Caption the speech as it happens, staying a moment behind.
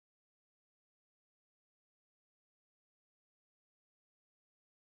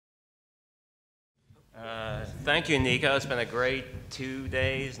Thank you, Nico. It's been a great 2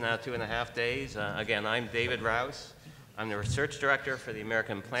 days, now 2.5 days. Again, I'm David Rouse. I'm the Research Director for the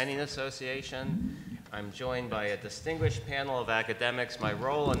American Planning Association. I'm joined by a distinguished panel of academics. My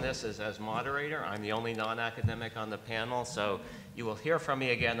role in this is as moderator. I'm the only non-academic on the panel, so you will hear from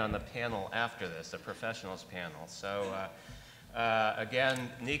me again on the panel after this, the professionals panel. So again,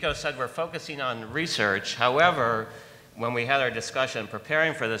 Nico said we're focusing on research. However, when we had our discussion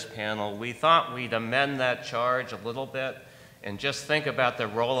preparing for this panel, we thought we'd amend that charge a little bit and just think about the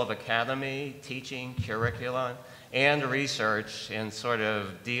role of academy, teaching, curriculum, and research in sort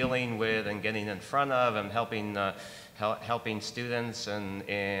of dealing with and getting in front of and helping students and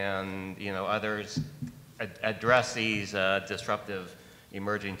others address these disruptive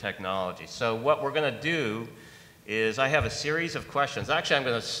emerging technologies. So what we're going to do is I have a series of questions. Actually, I'm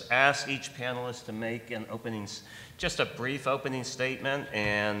going to ask each panelist to make an just a brief opening statement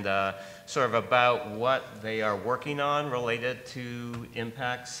and sort of about what they are working on related to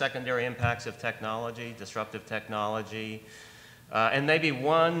impacts, secondary impacts of technology, disruptive technology, and maybe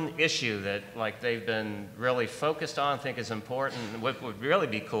one issue that they've been really focused on, think is important. And what would really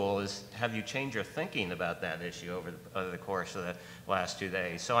be cool is have you change your thinking about that issue over the course of the last 2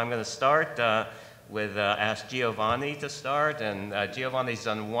 days. So I'm going to start with ask Giovanni to start, and Giovanni's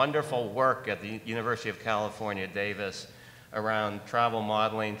done wonderful work at the University of California, Davis, around travel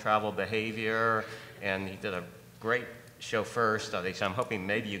modeling, travel behavior, and he did a great chauffeur study, so I'm hoping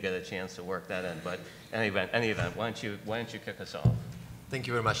maybe you get a chance to work that in, but in any event, why don't you kick us off? Thank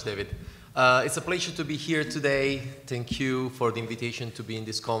you very much, David. It's a pleasure to be here today. Thank you for the invitation to be in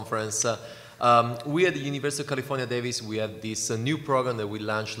this conference. We at the University of California, Davis, we have this new program that we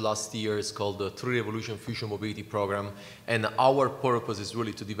launched last year. It's called the Three Revolution Future Mobility Program. And our purpose is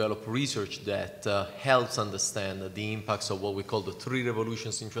really to develop research that helps understand the impacts of what we call the three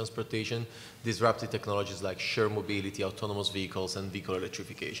revolutions in transportation, disruptive technologies like shared mobility, autonomous vehicles, and vehicle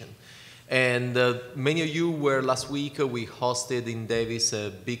electrification. And many of you were last week, we hosted in Davis a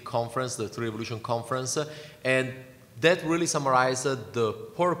big conference, the Three Revolution Conference. And that really summarized the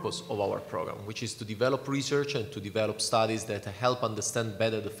purpose of our program, which is to develop research and to develop studies that help understand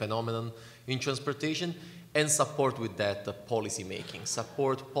better the phenomenon in transportation and support with that policy making,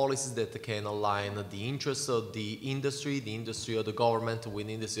 support policies that can align the interests of the industry of the government with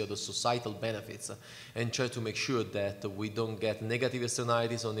the industry of the societal benefits, and try to make sure that we don't get negative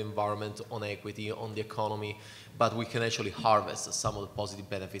externalities on the environment, on equity, on the economy, but we can actually harvest some of the positive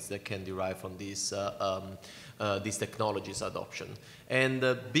benefits that can derive from these technologies adoption.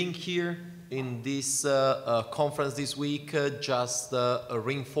 And being here in this conference this week just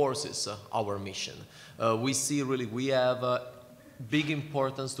reinforces our mission. We see really we have big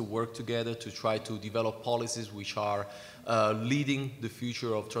importance to work together to try to develop policies which are leading the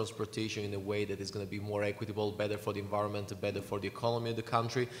future of transportation in a way that is going to be more equitable, better for the environment, better for the economy of the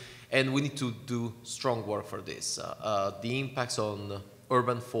country. And we need to do strong work for this. The impacts on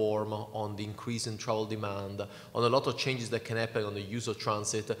urban form, on the increase in travel demand, on a lot of changes that can happen on the use of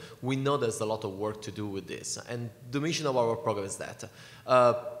transit, we know there's a lot of work to do with this. And the mission of our program is that.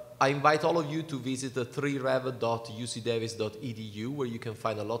 I invite all of you to visit 3rev.ucdavis.edu, where you can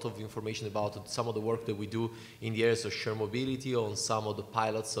find a lot of information about some of the work that we do in the areas of shared mobility, on some of the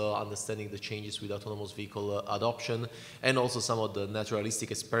pilots understanding the changes with autonomous vehicle adoption, and also some of the naturalistic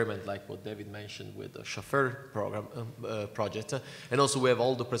experiment, like what David mentioned with the chauffeur program project. And also we have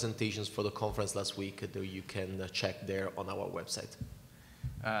all the presentations for the conference last week that you can check there on our website.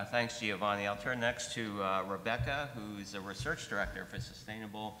 Thanks, Giovanni. I'll turn next to Rebecca, who's a research director for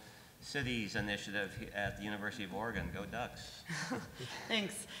Sustainable Cities Initiative at the University of Oregon. Go Ducks.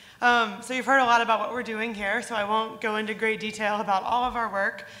 Thanks. So you've heard a lot about what we're doing here, so I won't go into great detail about all of our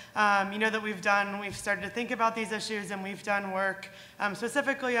work. You know that we've started to think about these issues, and we've done work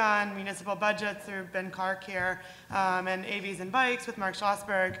specifically on municipal budgets through Ben Clark here, and AVs and bikes with Mark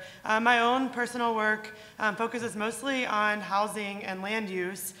Schlossberg. My own personal work focuses mostly on housing and land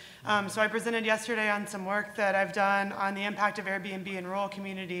use. So I presented yesterday on some work that I've done on the impact of Airbnb in rural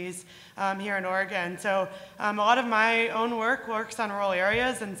communities here in Oregon. So a lot of my own work works on rural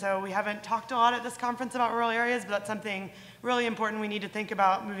areas, and so we haven't talked a lot at this conference about rural areas, but that's something really important we need to think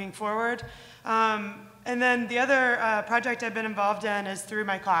about moving forward. And then the other project I've been involved in is through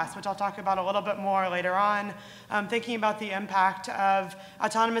my class, which I'll talk about a little bit more later on, thinking about the impact of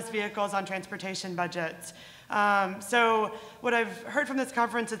autonomous vehicles on transportation budgets. So what I've heard from this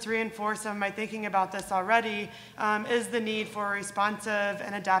conference that's reinforced some of my thinking about this already is the need for responsive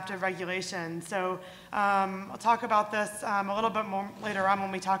and adaptive regulation. So I'll talk about this a little bit more later on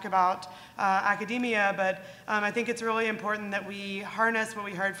when we talk about academia, but I think it's really important that we harness what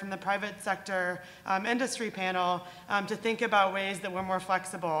we heard from the private sector industry panel to think about ways that we're more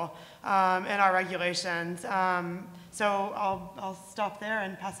flexible in our regulations. So I'll stop there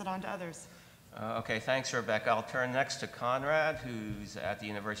and pass it on to others. Okay, thanks, Rebecca. I'll turn next to Conrad, who's at the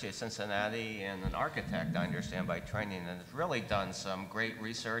University of Cincinnati and an architect, I understand, by training, and has really done some great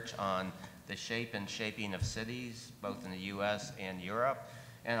research on the shape and shaping of cities, both in the US and Europe.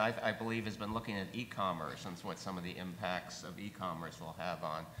 And I believe has been looking at e-commerce and what some of the impacts of e-commerce will have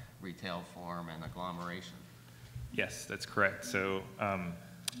on retail form and agglomeration. Yes, that's correct. So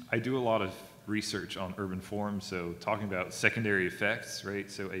I do a lot of research on urban form, so talking about secondary effects, right?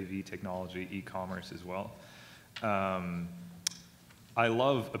 So AV technology, e-commerce as well. I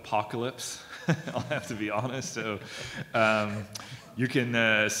love apocalypse, I'll have to be honest. So you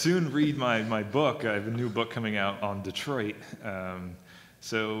can soon read my book. I have a new book coming out on Detroit.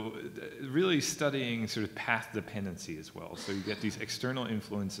 So really studying sort of path dependency as well. So you get these external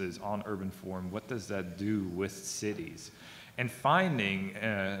influences on urban form. What does that do with cities? And finding,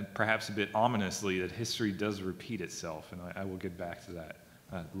 perhaps a bit ominously, that history does repeat itself, and I will get back to that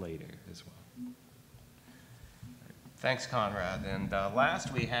later as well. Thanks, Conrad. And last,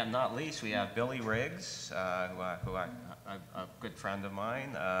 not least, we have Billy Riggs, a good friend of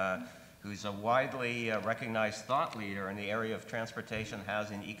mine, who's a widely recognized thought leader in the area of transportation,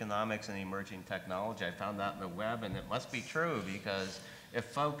 housing, economics, and emerging technology. I found that on the web, and it must be true, because if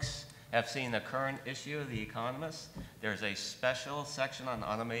folks have seen the current issue of The Economist, there's a special section on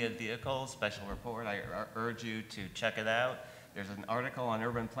automated vehicles, special report. I urge you to check it out. There's an article on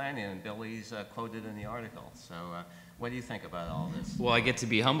urban planning, and Billy's quoted in the article. So what do you think about all this? Well, I get to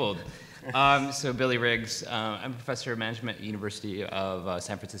be humbled. So Billy Riggs, I'm a professor of management at the University of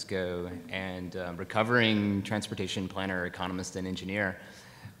San Francisco and recovering transportation planner, economist, and engineer.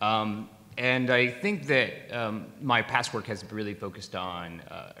 And I think that my past work has really focused on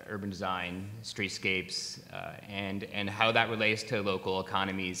urban design, streetscapes, and how that relates to local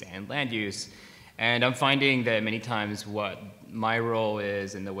economies and land use. And I'm finding that many times what my role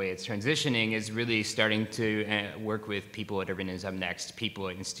is and the way it's transitioning is really starting to work with people at Urbanism Next, people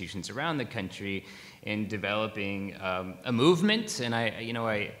at institutions around the country in developing a movement. And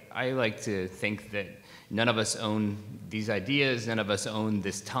I like to think that none of us own these ideas, none of us own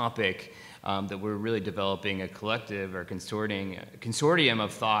this topic, that we're really developing a collective or consortium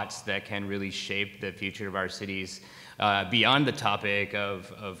of thoughts that can really shape the future of our cities beyond the topic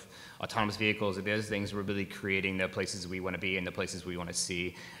of autonomous vehicles and those things. We're really creating the places we want to be and the places we want to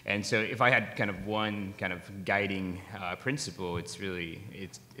see. And so if I had kind of one kind of guiding principle, it's really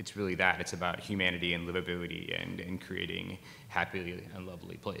that. It's about humanity and livability and creating happy and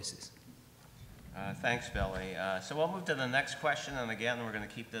lovely places. Thanks, Billy. So we'll move to the next question, and again, we're going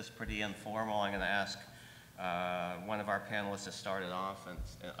to keep this pretty informal. I'm going to ask one of our panelists to start it off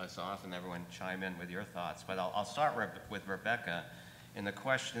and everyone chime in with your thoughts. But I'll start with Rebecca. And the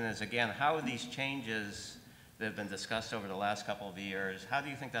question is, again, how are these changes that have been discussed over the last couple of years, how do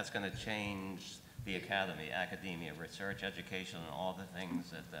you think that's going to change the academy, academia, research, education, and all the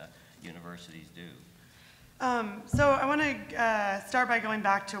things that the universities do? So I want to start by going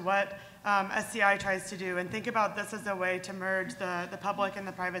back to what SCI tries to do and think about this as a way to merge the public and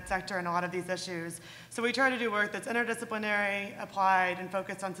the private sector in a lot of these issues. So we try to do work that's interdisciplinary, applied, and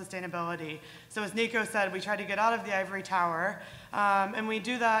focused on sustainability. So as Nico said, we try to get out of the ivory tower, and we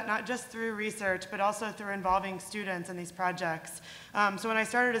do that not just through research, but also through involving students in these projects. So when I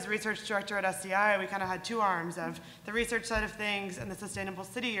started as research director at SCI, we kind of had two arms of the research side of things and the sustainable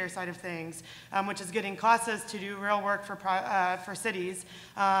city year side of things, which is getting classes to do real work for cities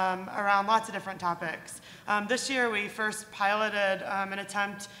around lots of different topics. This year, we first piloted an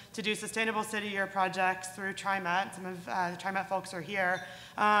attempt to do sustainable city year projects through TriMet. Some of the TriMet folks are here,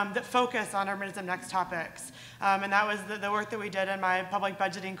 that focus on Urbanism Next topics. And that was the work that we did in my public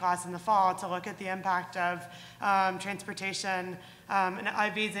budgeting class in the fall to look at the impact of transportation and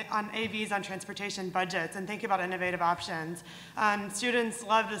AVs on transportation budgets and think about innovative options. Students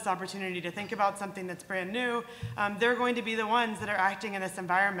love this opportunity to think about something that's brand new. They're going to be the ones that are acting in this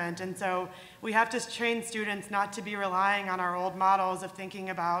environment. And so we have to train students not to be relying on our old models of thinking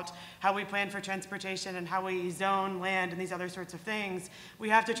about how we plan for transportation and how we zone land and these other sorts of things. We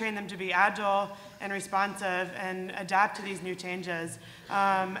have to train them to be agile and responsive and adapt to these new changes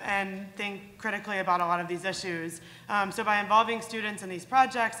and think critically about a lot of these issues. So by involving students students in these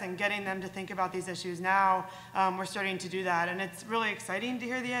projects and getting them to think about these issues now, we're starting to do that. And it's really exciting to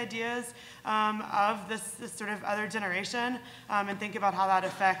hear the ideas of this sort of other generation and think about how that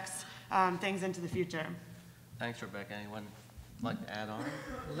affects things into the future. Thanks, Rebecca. Anyone like to add on?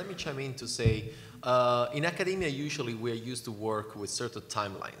 Let me chime in to say, in academia, usually we are used to work with certain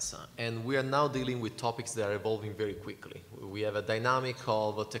timelines, and we are now dealing with topics that are evolving very quickly. We have a dynamic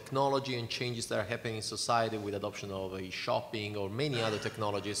of technology and changes that are happening in society with adoption of e-shopping or many other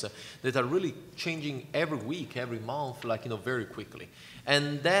technologies that are really changing every week, every month, like, very quickly.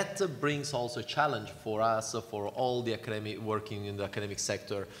 And that brings also a challenge for us, for all the academic working in the academic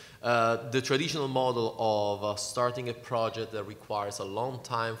sector. The traditional model of starting a project that requires a long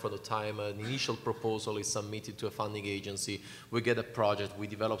time from the time an initial proposal is submitted to a funding agency. We get a project, we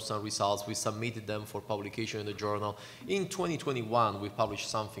develop some results, we submitted them for publication in the journal. In 2021, we published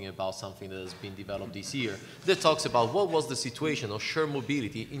something about something that has been developed this year that talks about what was the situation of shared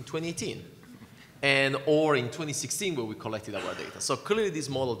mobility in 2018. Or in 2016 where we collected our data. So clearly this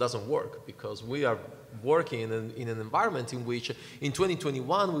model doesn't work because we are working in an environment in which in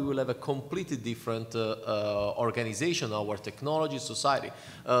 2021 we will have a completely different organization of our technology society.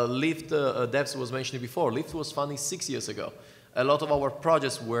 Lyft, Debs was mentioning before, Lyft was founded 6 years ago. A lot of our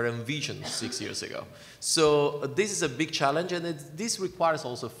projects were envisioned 6 years ago. So this is a big challenge, and this requires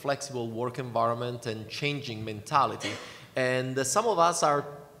also a flexible work environment and changing mentality. And some of us are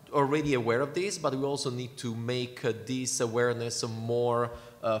already aware of this, but we also need to make this awareness more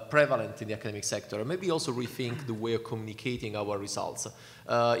prevalent in the academic sector, and maybe also rethink the way of communicating our results,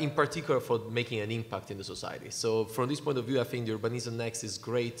 in particular for making an impact in the society. So from this point of view, I think the Urbanism Next is a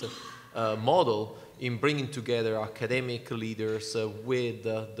great model in bringing together academic leaders with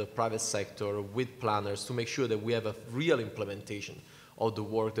the private sector, with planners, to make sure that we have a real implementation of the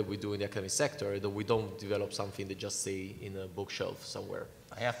work that we do in the academic sector, that we don't develop something that just say in a bookshelf somewhere.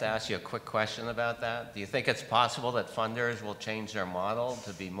 I have to ask you a quick question about that. Do you think it's possible that funders will change their model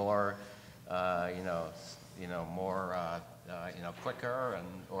to be more, quicker,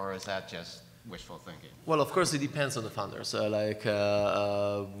 or is that just wishful thinking? Well, of course, it depends on the funders.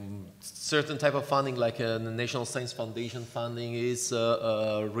 Certain type of funding, like the National Science Foundation funding, is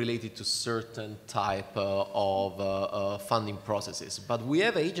related to certain type of funding processes. But we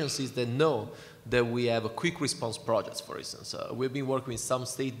have agencies that know that we have a quick response projects, for instance. We've been working with some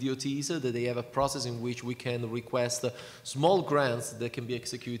state DOTs that they have a process in which we can request small grants that can be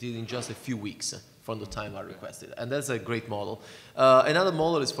executed in just a few weeks from the time I requested. And that's a great model. Another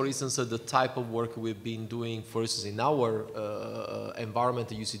model is, for instance, the type of work we've been doing, for instance, in our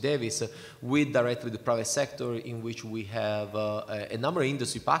environment at UC Davis with directly the private sector, in which we have a number of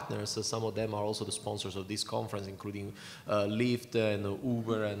industry partners. Some of them are also the sponsors of this conference, including Lyft and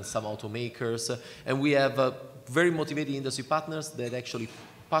Uber and some automakers. And we have very motivated industry partners that actually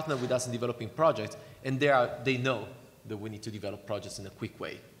partner with us in developing projects, and they know that we need to develop projects in a quick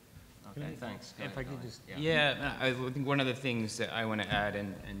way. Okay, thanks. If I could just, I think one of the things that I want to add,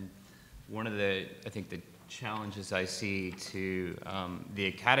 and one of the, I think the challenges I see to the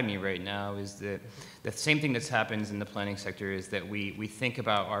academy right now is that the same thing that happens in the planning sector is that we think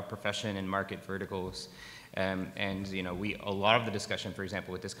about our profession and market verticals, and a lot of the discussion, for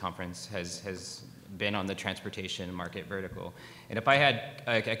example, with this conference has been on the transportation market vertical. And if I had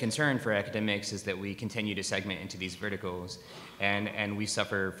a concern for academics is that we continue to segment into these verticals, and we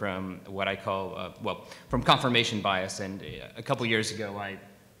suffer from what I call, from confirmation bias. And a couple years ago,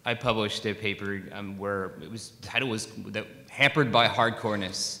 I published a paper where the title was Hampered by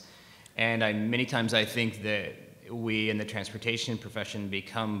Hardcoreness. And many times I think that we in the transportation profession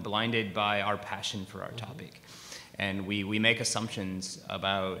become blinded by our passion for our topic. And we make assumptions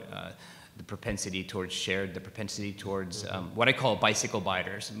about the propensity towards shared, the propensity towards what I call bicycle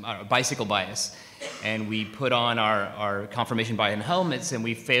bias. And we put on our confirmation bias and helmets, and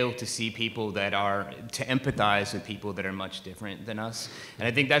we fail to see people to empathize with people that are much different than us. And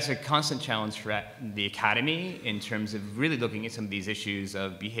I think that's a constant challenge for the academy in terms of really looking at some of these issues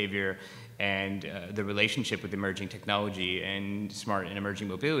of behavior and the relationship with emerging technology and smart and emerging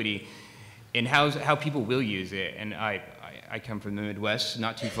mobility, and how people will use it. And I come from the Midwest,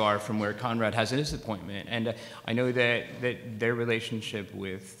 not too far from where Conrad has his appointment, and I know that their relationship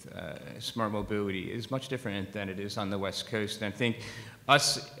with smart mobility is much different than it is on the West Coast. And I think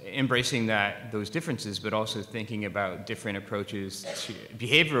us embracing those differences, but also thinking about different approaches,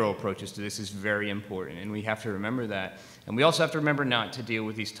 behavioral approaches to this is very important, and we have to remember that. And we also have to remember not to deal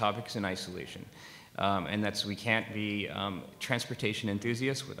with these topics in isolation. And we can't be transportation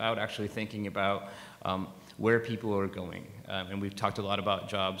enthusiasts without actually thinking about where people are going. And we've talked a lot about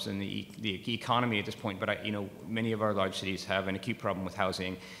jobs and the economy at this point, but many of our large cities have an acute problem with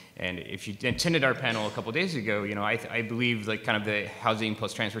housing. And if you attended our panel a couple days ago, I believe like kind of the housing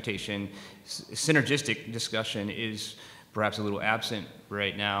plus transportation synergistic discussion is perhaps a little absent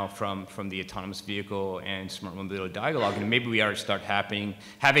right now from the autonomous vehicle and smart mobility dialogue. And maybe we ought to start having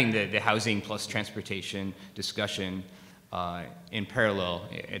the housing plus transportation discussion in parallel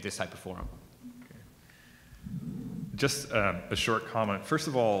at this type of forum. Just a short comment. First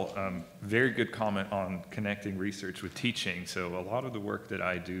of all, very good comment on connecting research with teaching. So a lot of the work that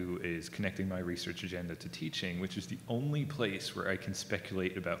I do is connecting my research agenda to teaching, which is the only place where I can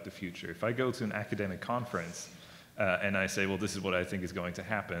speculate about the future. If I go to an academic conference and I say, well, this is what I think is going to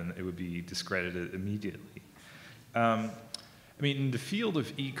happen, it would be discredited immediately. I mean, in the field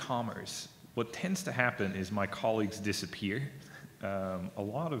of e-commerce, what tends to happen is my colleagues disappear. A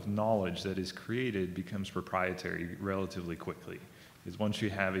lot of knowledge that is created becomes proprietary relatively quickly. Because once you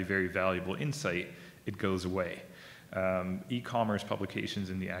have a very valuable insight, it goes away. E-commerce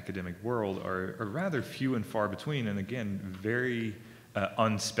publications in the academic world are rather few and far between, and again, very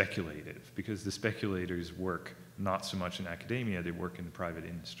unspeculative, because the speculators work not so much in academia, they work in the private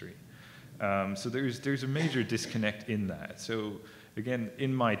industry. So there's a major disconnect in that. So again,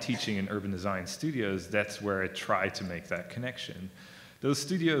 in my teaching in urban design studios, that's where I try to make that connection. Those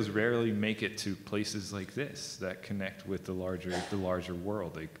studios rarely make it to places like this that connect with the larger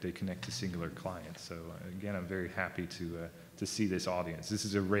world. They connect to singular clients. So again, I'm very happy to see this audience. This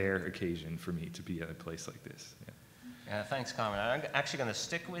is a rare occasion for me to be at a place like this. Yeah. Yeah, thanks, Carmen. I'm actually going to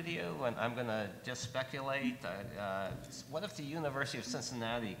stick with you, and I'm going to just speculate. What if the University of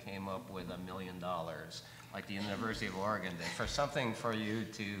Cincinnati came up with $1 million, like the University of Oregon did, for something for you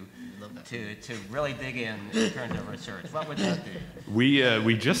to really dig in terms of research? What would that be?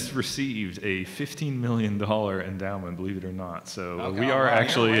 We just received a $15 million endowment, believe it or not. So Okay, we are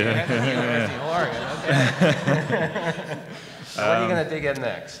actually. University of Oregon. Okay. So what are you going to dig in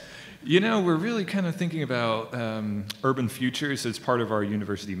next? You know, we're really kind of thinking about urban futures as part of our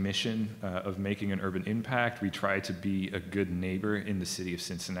university mission of making an urban impact. We try to be a good neighbor in the city of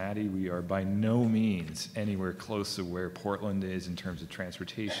Cincinnati. We are by no means anywhere close to where Portland is in terms of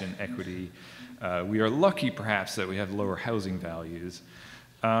transportation equity. We are lucky, perhaps, that we have lower housing values.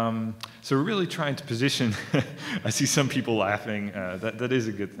 So we're really trying to position, I see some people laughing, that is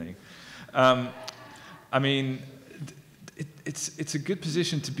a good thing. I mean, it's a good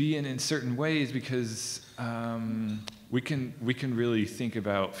position to be in certain ways because we can really think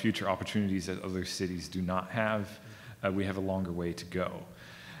about future opportunities that other cities do not have. We have a longer way to go.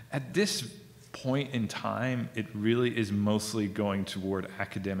 At this point in time, it really is mostly going toward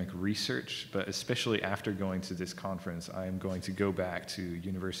academic research, but especially after going to this conference, I am going to go back to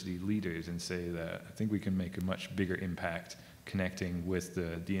university leaders and say that I think we can make a much bigger impact connecting with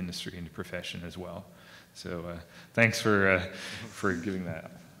the industry and the profession as well. So thanks for giving that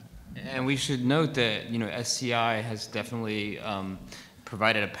up. And we should note that SCI has definitely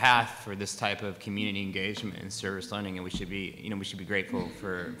provided a path for this type of community engagement and service learning, and we should be grateful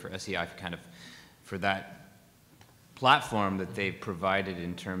for SCI for that platform that they've provided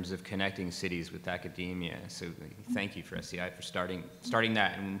in terms of connecting cities with academia. So thank you for SCI for starting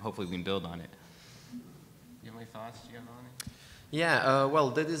that, and hopefully we can build on it. You have any thoughts, Giovanni? Yeah, well,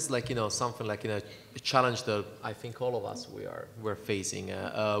 that is something a challenge that I think all of us we're facing.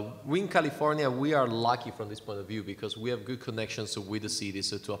 We in California, we are lucky from this point of view because we have good connections with the cities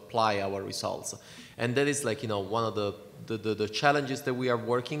to apply our results, and that is one of the challenges that we are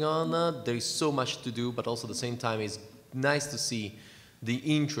working on. There is so much to do, but also at the same time, it's nice to see the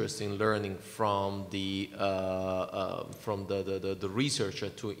interest in learning from the researcher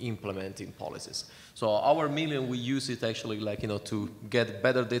to implement in policies. So our million, we use it actually to get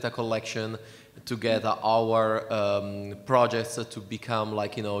better data collection, to get our projects to become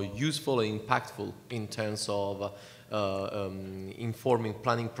useful and impactful in terms of informing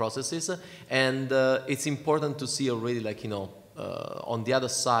planning processes. And it's important to see already on the other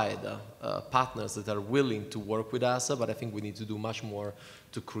side, partners that are willing to work with us, but I think we need to do much more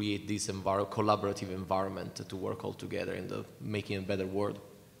to create this collaborative environment to work all together in making a better world.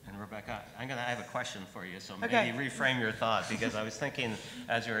 And Rebecca, I have a question for you, so Okay. maybe reframe your thought, because I was thinking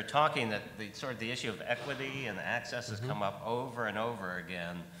as you were talking that the issue of equity and access has come up over and over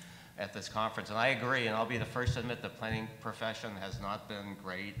again at this conference, and I agree, and I'll be the first to admit the planning profession has not been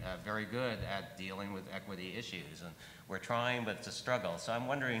very good at dealing with equity issues, and we're trying, but it's a struggle. So I'm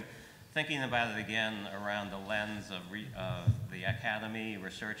wondering, thinking about it again around the lens of the academy,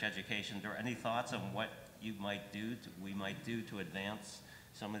 research, education, are there any thoughts on what we might do to advance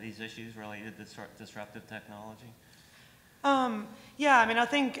some of these issues related to disruptive technology? Yeah, I mean, I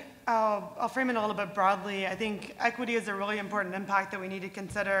think I'll frame it a little bit broadly. I think equity is a really important impact that we need to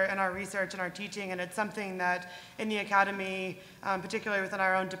consider in our research and our teaching, and it's something that in the academy, particularly within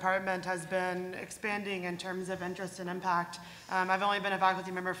our own department, has been expanding in terms of interest and impact. I've only been a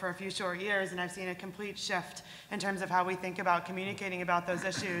faculty member for a few short years, and I've seen a complete shift in terms of how we think about communicating about those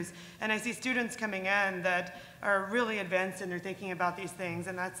issues. And I see students coming in that are really advanced in their thinking about these things,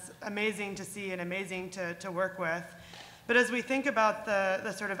 and that's amazing to see and amazing to work with. But as we think about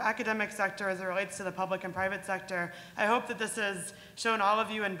the sort of academic sector as it relates to the public and private sector, I hope that this has shown all of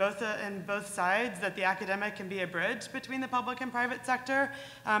you in both sides that the academic can be a bridge between the public and private sector,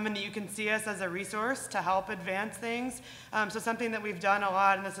 and that you can see us as a resource to help advance things. So something that we've done a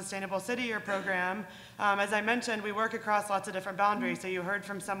lot in the Sustainable City Year program, as I mentioned, we work across lots of different boundaries. So you heard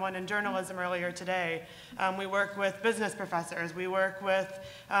from someone in journalism earlier today. We work with business professors. We work with,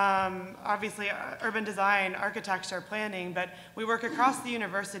 obviously, urban design, architecture, planning, but we work across the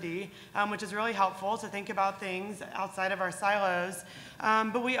university, which is really helpful to think about things outside of our silos.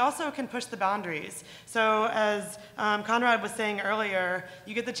 But we also can push the boundaries. So as Conrad was saying earlier,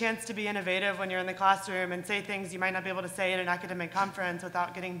 you get the chance to be innovative when you're in the classroom and say things you might not be able to say at an academic conference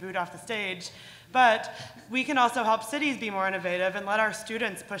without getting booed off the stage. But we can also help cities be more innovative and let our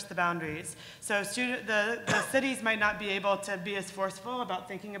students push the boundaries. So the cities might not be able to be as forceful about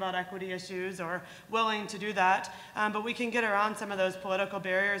thinking about equity issues or willing to do that, but we can get around some of those political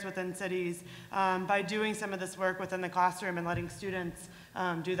barriers within cities by doing some of this work within the classroom and letting students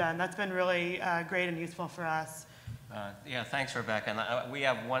do that. And that's been really great and useful for us. Yeah, thanks, Rebecca. And we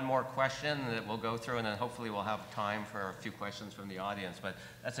have one more question that we'll go through, and then hopefully we'll have time for a few questions from the audience. But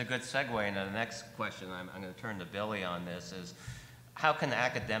that's a good segue into the next question. I'm going to turn to Billy on this. Is how can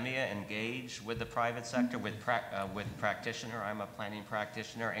academia engage with the private sector, with practitioner? I'm a planning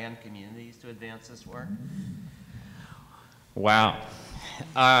practitioner, and communities to advance this work. Wow.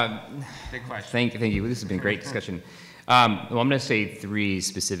 Big question. Thank you. This has been a great discussion. Well, I'm going to say three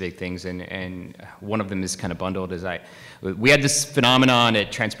specific things, and one of them is kind of bundled. We had this phenomenon at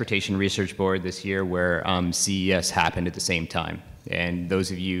Transportation Research Board this year where CES happened at the same time. And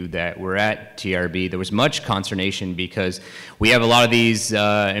those of you that were at TRB, there was much consternation because we have a lot of these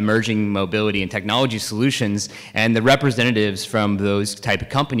emerging mobility and technology solutions, and the representatives from those type of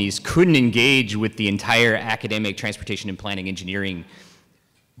companies couldn't engage with the entire academic transportation and planning engineering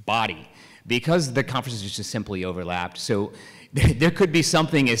body, because the conferences just simply overlapped. So there could be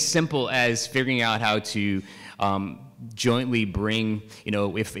something as simple as figuring out how to jointly bring,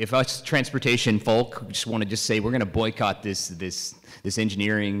 if us transportation folk just want to just say, we're going to boycott this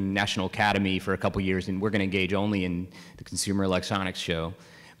engineering national academy for a couple years, and we're going to engage only in the Consumer Electronics Show.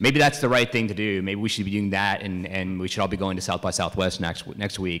 Maybe that's the right thing to do. Maybe we should be doing that, and we should all be going to South by Southwest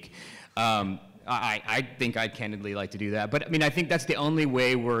next week. I think I'd candidly like to do that. But I mean, I think that's the only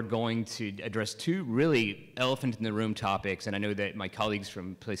way we're going to address two really elephant in the room topics. And I know that my colleagues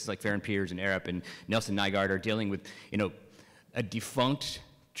from places like Farron Piers and Arup and Nelson Nygaard are dealing with, a defunct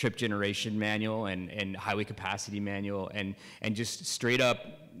trip generation manual and highway capacity manual and just straight up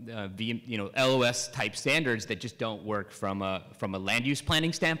LOS type standards that just don't work from a land use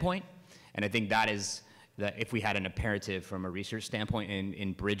planning standpoint. And I think that is that if we had an imperative from a research standpoint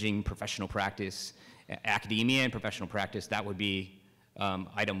in bridging professional practice, academia and professional practice, that would be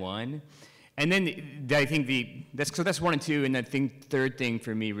item one. And then I think that's one and two, and I think third thing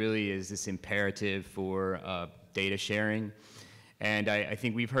for me really is this imperative for data sharing. And I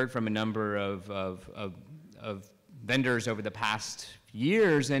think we've heard from a number of vendors over the past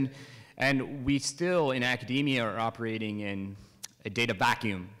years, and we still in academia are operating in a data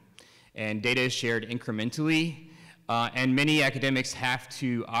vacuum. And data is shared incrementally, and many academics have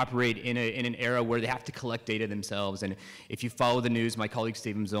to operate in an era where they have to collect data themselves. And if you follow the news, my colleague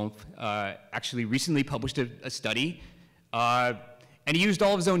Steven Zolf actually recently published a study, and he used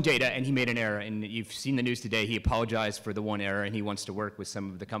all of his own data, and he made an error. And you've seen the news today. He apologized for the one error, and he wants to work with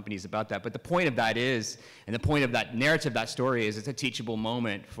some of the companies about that. But the point of that is, and the point of that narrative, that story is, it's a teachable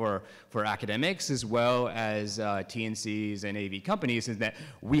moment for academics as well as TNCs and AV companies, is that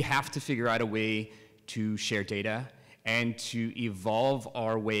we have to figure out a way to share data and to evolve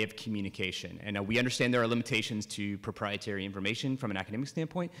our way of communication. And we understand there are limitations to proprietary information from an academic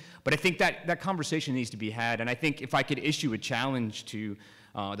standpoint, but I think that conversation needs to be had. And I think if I could issue a challenge to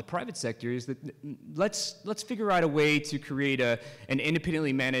the private sector is that let's figure out a way to create an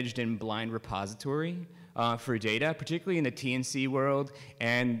independently managed and blind repository for data, particularly in the TNC world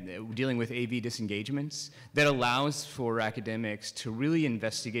and dealing with AV disengagements, that allows for academics to really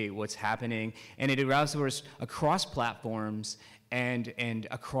investigate what's happening, and it allows for us across platforms and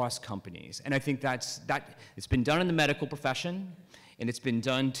across companies. And I think it's been done in the medical profession, and it's been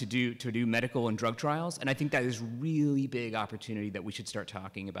done to do medical and drug trials, and I think that is really big opportunity that we should start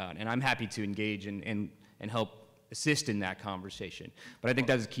talking about. And I'm happy to engage and help assist in that conversation. But I think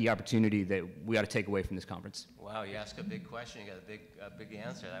that's a key opportunity that we ought to take away from this conference. Wow, you asked a big question, you got a big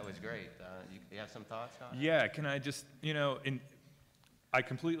answer. That was great. You have some thoughts on it? Yeah, can I just, I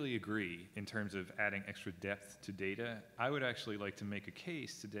completely agree in terms of adding extra depth to data. I would actually like to make a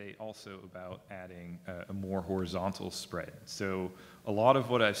case today also about adding a more horizontal spread. So a lot of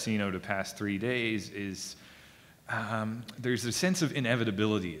what I've seen over the past 3 days is there's a sense of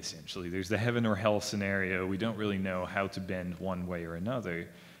inevitability, essentially. There's the heaven or hell scenario. We don't really know how to bend one way or another.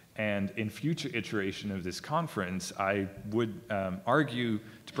 And in future iteration of this conference, I would argue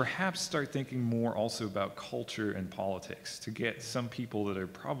to perhaps start thinking more also about culture and politics to get some people that are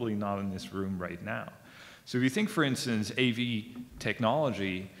probably not in this room right now. So if you think, for instance, AV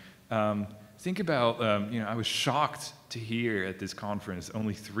technology, think about, I was shocked to hear at this conference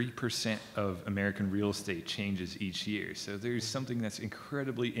only 3% of American real estate changes each year. So there's something that's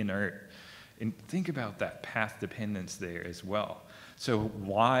incredibly inert. And think about that path dependence there as well. So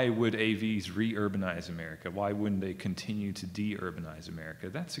why would AVs re-urbanize America? Why wouldn't they continue to de-urbanize America?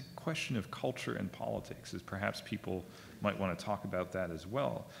 That's a question of culture and politics, as perhaps people might want to talk about that as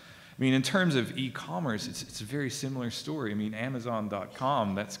well. I mean, in terms of e-commerce, it's a very similar story. I mean,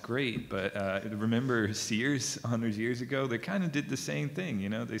 Amazon.com, that's great, but remember Sears 100 years ago? They kind of did the same thing,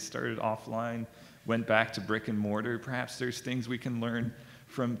 They started offline, went back to brick and mortar. Perhaps there's things we can learn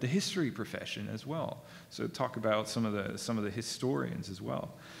from the history profession as well. So talk about some of the historians as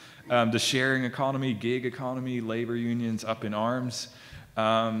well. The sharing economy, gig economy, labor unions up in arms.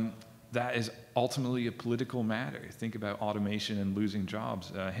 That is ultimately a political matter. Think about automation and losing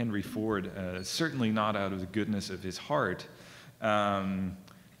jobs. Henry Ford, certainly not out of the goodness of his heart,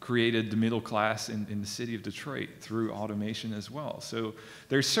 created the middle class in the city of Detroit through automation as well. So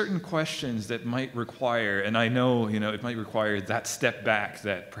there's certain questions that might require, and I know, it might require that step back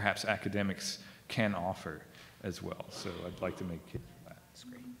that perhaps academics can offer as well. So I'd like to make it that. That's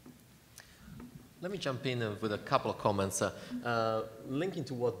great. Let me jump in with a couple of comments, linking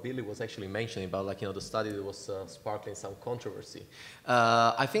to what Billy was actually mentioning about, the study that was sparkling some controversy.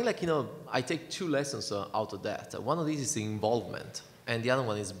 I think, I take two lessons out of that. One of these is the involvement, and the other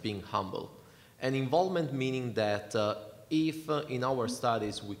one is being humble. And involvement meaning that if in our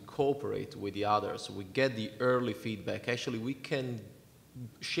studies we cooperate with the others, we get the early feedback, actually we can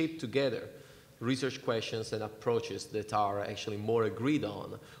shape together research questions and approaches that are actually more agreed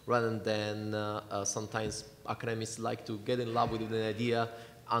on, rather than sometimes academics like to get in love with an idea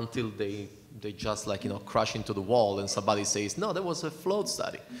until they just crash into the wall and somebody says, no, that was a flawed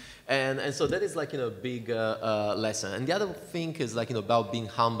study. And so that is a big lesson. And the other thing is about being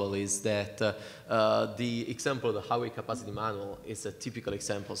humble is that the example of the highway capacity manual is a typical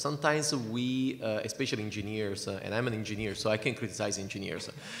example. Sometimes we, especially engineers, and I'm an engineer, so I can criticize engineers,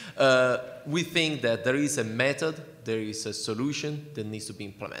 we think that there is a method, there is a solution that needs to be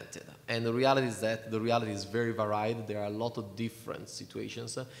implemented. And the reality is that the reality is very varied. There are a lot of different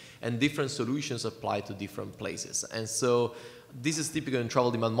situations, and different solutions apply to different places. And so this is typical in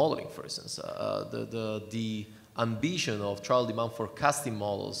travel demand modeling, for instance. The ambition of travel demand forecasting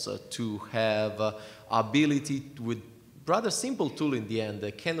models to have ability with rather simple tool in the end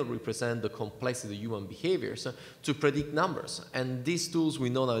that cannot represent the complexity of human behaviors to predict numbers. And these tools we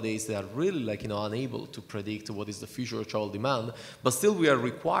know nowadays they are really unable to predict what is the future of travel demand, but still we are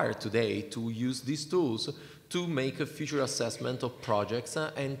required today to use these tools to make a future assessment of projects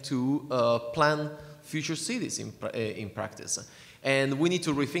and to plan future cities in practice. And we need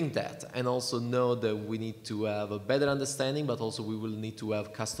to rethink that and also know that we need to have a better understanding, but also we will need to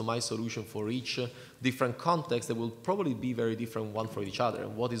have customized solution for each different context that will probably be very different one for each other.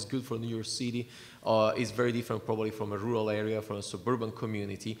 And what is good for New York City is very different probably from a rural area, from a suburban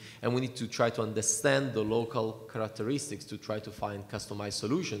community. And we need to try to understand the local characteristics to try to find customized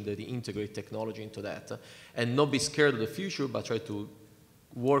solutions that integrate technology into that. And not be scared of the future, but try to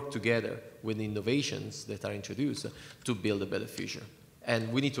work together with innovations that are introduced to build a better future. And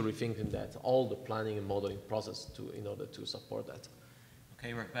we need to rethink in that, all the planning and modeling process in order to support that.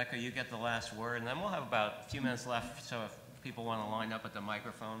 Okay, Rebecca, you get the last word, and then we'll have about a few minutes left, so if people want to line up at the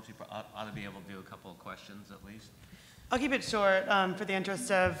microphones, people ought to be able to do a couple of questions at least. I'll keep it short for the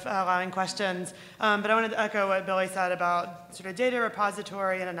interest of allowing questions, but I wanted to echo what Billy said about sort of data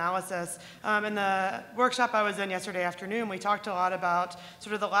repository and analysis. In the workshop I was in yesterday afternoon, we talked a lot about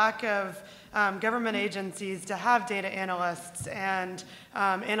sort of the lack of government agencies to have data analysts and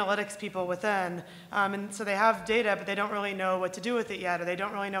analytics people within. And so they have data, but they don't really know what to do with it yet, or they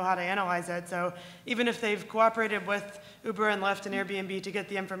don't really know how to analyze it. So even if they've cooperated with Uber and Lyft and Airbnb to get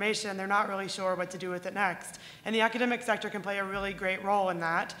the information, they're not really sure what to do with it next. And the academic sector can play a really great role in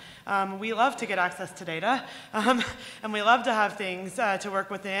that. We love to get access to data, and we love to have things to work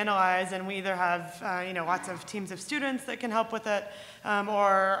with and analyze, and we either have lots of teams of students that can help with it,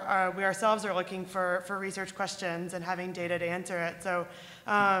 or we ourselves are looking for research questions and having data to answer it. So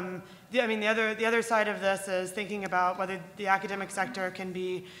the other side of this is thinking about whether the academic sector can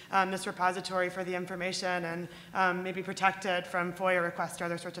be this repository for the information and maybe protect it from FOIA requests or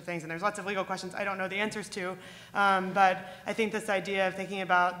other sorts of things. And there's lots of legal questions I don't know the answers to, but I think this idea of thinking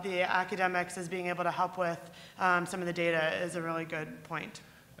about the academics as being able to help with some of the data is a really good point.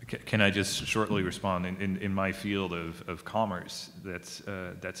 Can I just shortly respond? In my field of commerce, that's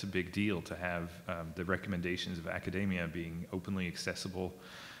a big deal to have the recommendations of academia being openly accessible,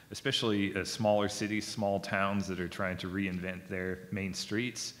 especially smaller cities, small towns that are trying to reinvent their main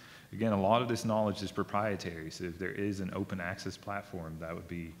streets. Again, a lot of this knowledge is proprietary, so if there is an open access platform, that would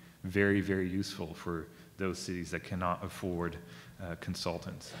be very, very useful for those cities that cannot afford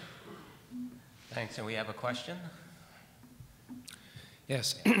consultants. Thanks, and we have a question?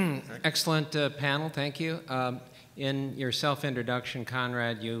 Yes, excellent panel, thank you. In your self-introduction,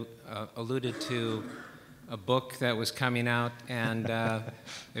 Conrad, you alluded to a book that was coming out, and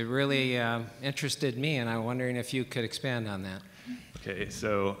it really interested me, and I'm wondering if you could expand on that. Okay,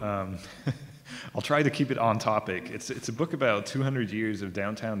 so I'll try to keep it on topic. It's a book about 200 years of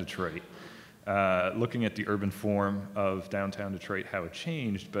downtown Detroit, looking at the urban form of downtown Detroit, how it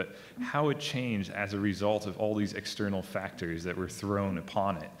changed, but how it changed as a result of all these external factors that were thrown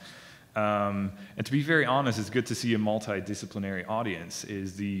upon it. And to be very honest, it's good to see a multidisciplinary audience.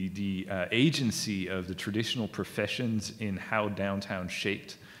 Is the agency of the traditional professions in how downtown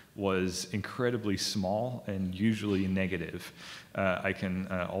shaped was incredibly small and usually negative. I can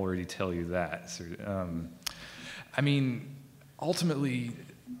already tell you that. So, I mean, ultimately,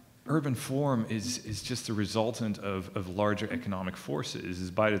 urban form is just a resultant of larger economic forces. Is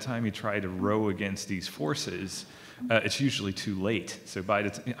by the time you try to row against these forces, it's usually too late. So by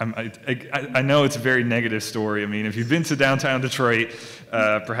the I know it's a very negative story. I mean, if you've been to downtown Detroit,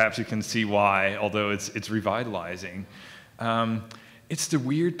 perhaps you can see why, although it's revitalizing. It's the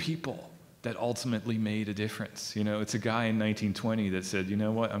weird people that ultimately made a difference. You know, it's a guy in 1920 that said, you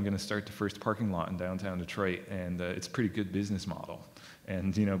know what, I'm going to start the first parking lot in downtown Detroit, and it's a pretty good business model.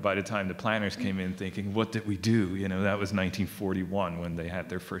 And, you know, by the time the planners came in thinking, what did we do? You know, that was 1941 when they had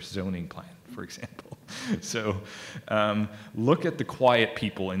their first zoning plan, for example. So look at the quiet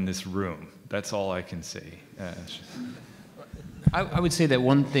people in this room. That's all I can say. I would say that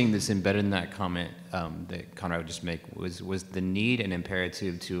one thing that's embedded in that comment that Conrad would just make was the need and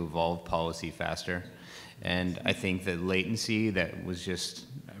imperative to evolve policy faster. And I think that latency that was just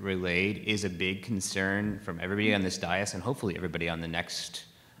relayed is a big concern from everybody on this dais, and hopefully everybody on the next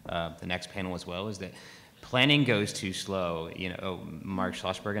panel as well, is that planning goes too slow. You know, Mark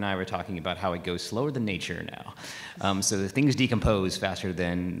Schlossberg and I were talking about how it goes slower than nature now. So the things decompose faster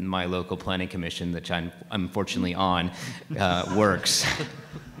than my local planning commission, which I'm unfortunately on, works.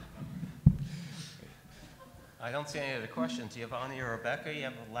 I don't see any other questions. Giovanni or Rebecca, you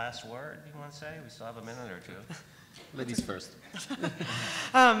have a last word you want to say? We still have a minute or two. Ladies first.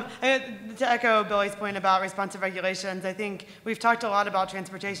 To echo Billy's point about responsive regulations, I think we've talked a lot about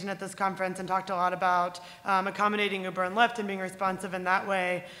transportation at this conference and talked a lot about accommodating Uber and Lyft and being responsive in that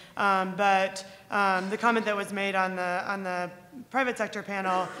way. But the comment that was made on the private sector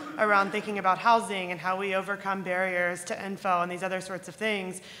panel around thinking about housing and how we overcome barriers to info and these other sorts of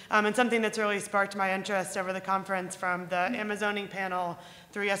things, and something that's really sparked my interest over the conference from the Amazoning panel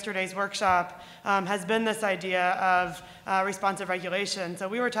through yesterday's workshop has been this idea of responsive regulation. So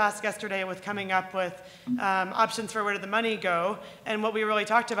we were tasked yesterday with coming up with options for where did the money go, and what we really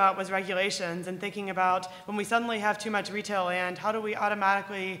talked about was regulations and thinking about when we suddenly have too much retail land, how do we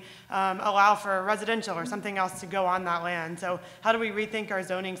automatically allow for residential or something else to go on that land? So how do we rethink our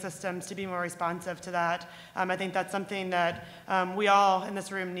zoning systems to be more responsive to that? I think that's something that we all in this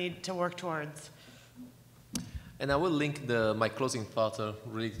room need to work towards. And I will link my closing thought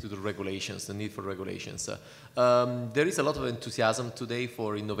related to the regulations, the need for regulations. There is a lot of enthusiasm today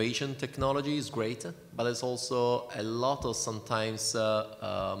for innovation. Technology is great, but there's also a lot of sometimes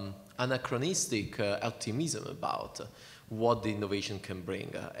anachronistic optimism about what the innovation can bring.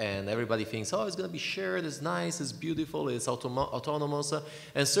 And everybody thinks, oh, it's going to be shared, it's nice, it's beautiful, it's autonomous.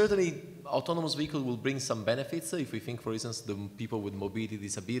 And certainly, autonomous vehicles will bring some benefits. If we think, for instance, the people with mobility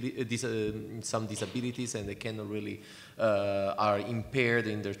some disabilities and they cannot really are impaired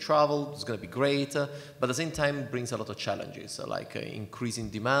in their travel, it's going to be great. But at the same time, it brings a lot of challenges, like increasing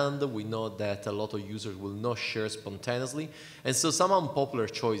demand. We know that a lot of users will not share spontaneously. And so some unpopular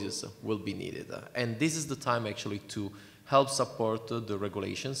choices will be needed. And this is the time actually to help support the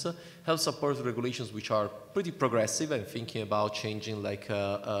regulations, which are pretty progressive and thinking about changing like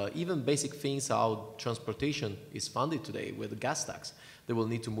even basic things how transportation is funded today with the gas tax. They will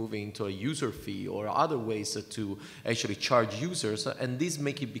need to move into a user fee or other ways to actually charge users, and this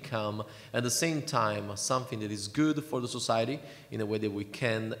make it become at the same time something that is good for the society in a way that we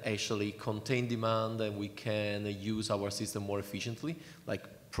can actually contain demand and we can use our system more efficiently, like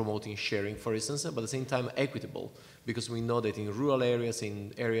promoting sharing, for instance, but at the same time equitable, because we know that in rural areas,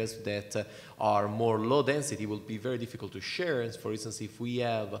 in areas that are more low density, it will be very difficult to share. And for instance, if we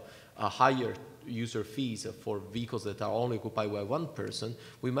have a higher user fees for vehicles that are only occupied by one person,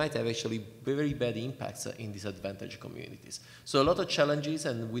 we might have actually very bad impacts in disadvantaged communities. So a lot of challenges,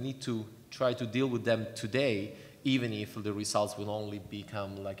 and we need to try to deal with them today, even if the results will only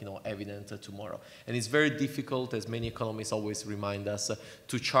become like, evident tomorrow. And it's very difficult, as many economists always remind us,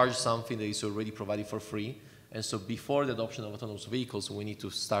 to charge something that is already provided for free. And so before the adoption of autonomous vehicles, we need to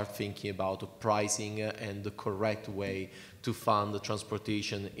start thinking about pricing and the correct way to fund the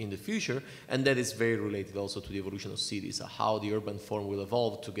transportation in the future. And that is very related also to the evolution of cities, how the urban form will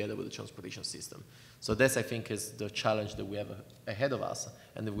evolve together with the transportation system. So that's, I think, is the challenge that we have ahead of us,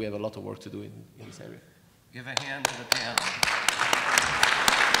 and that we have a lot of work to do in this area. Give a hand to the panel.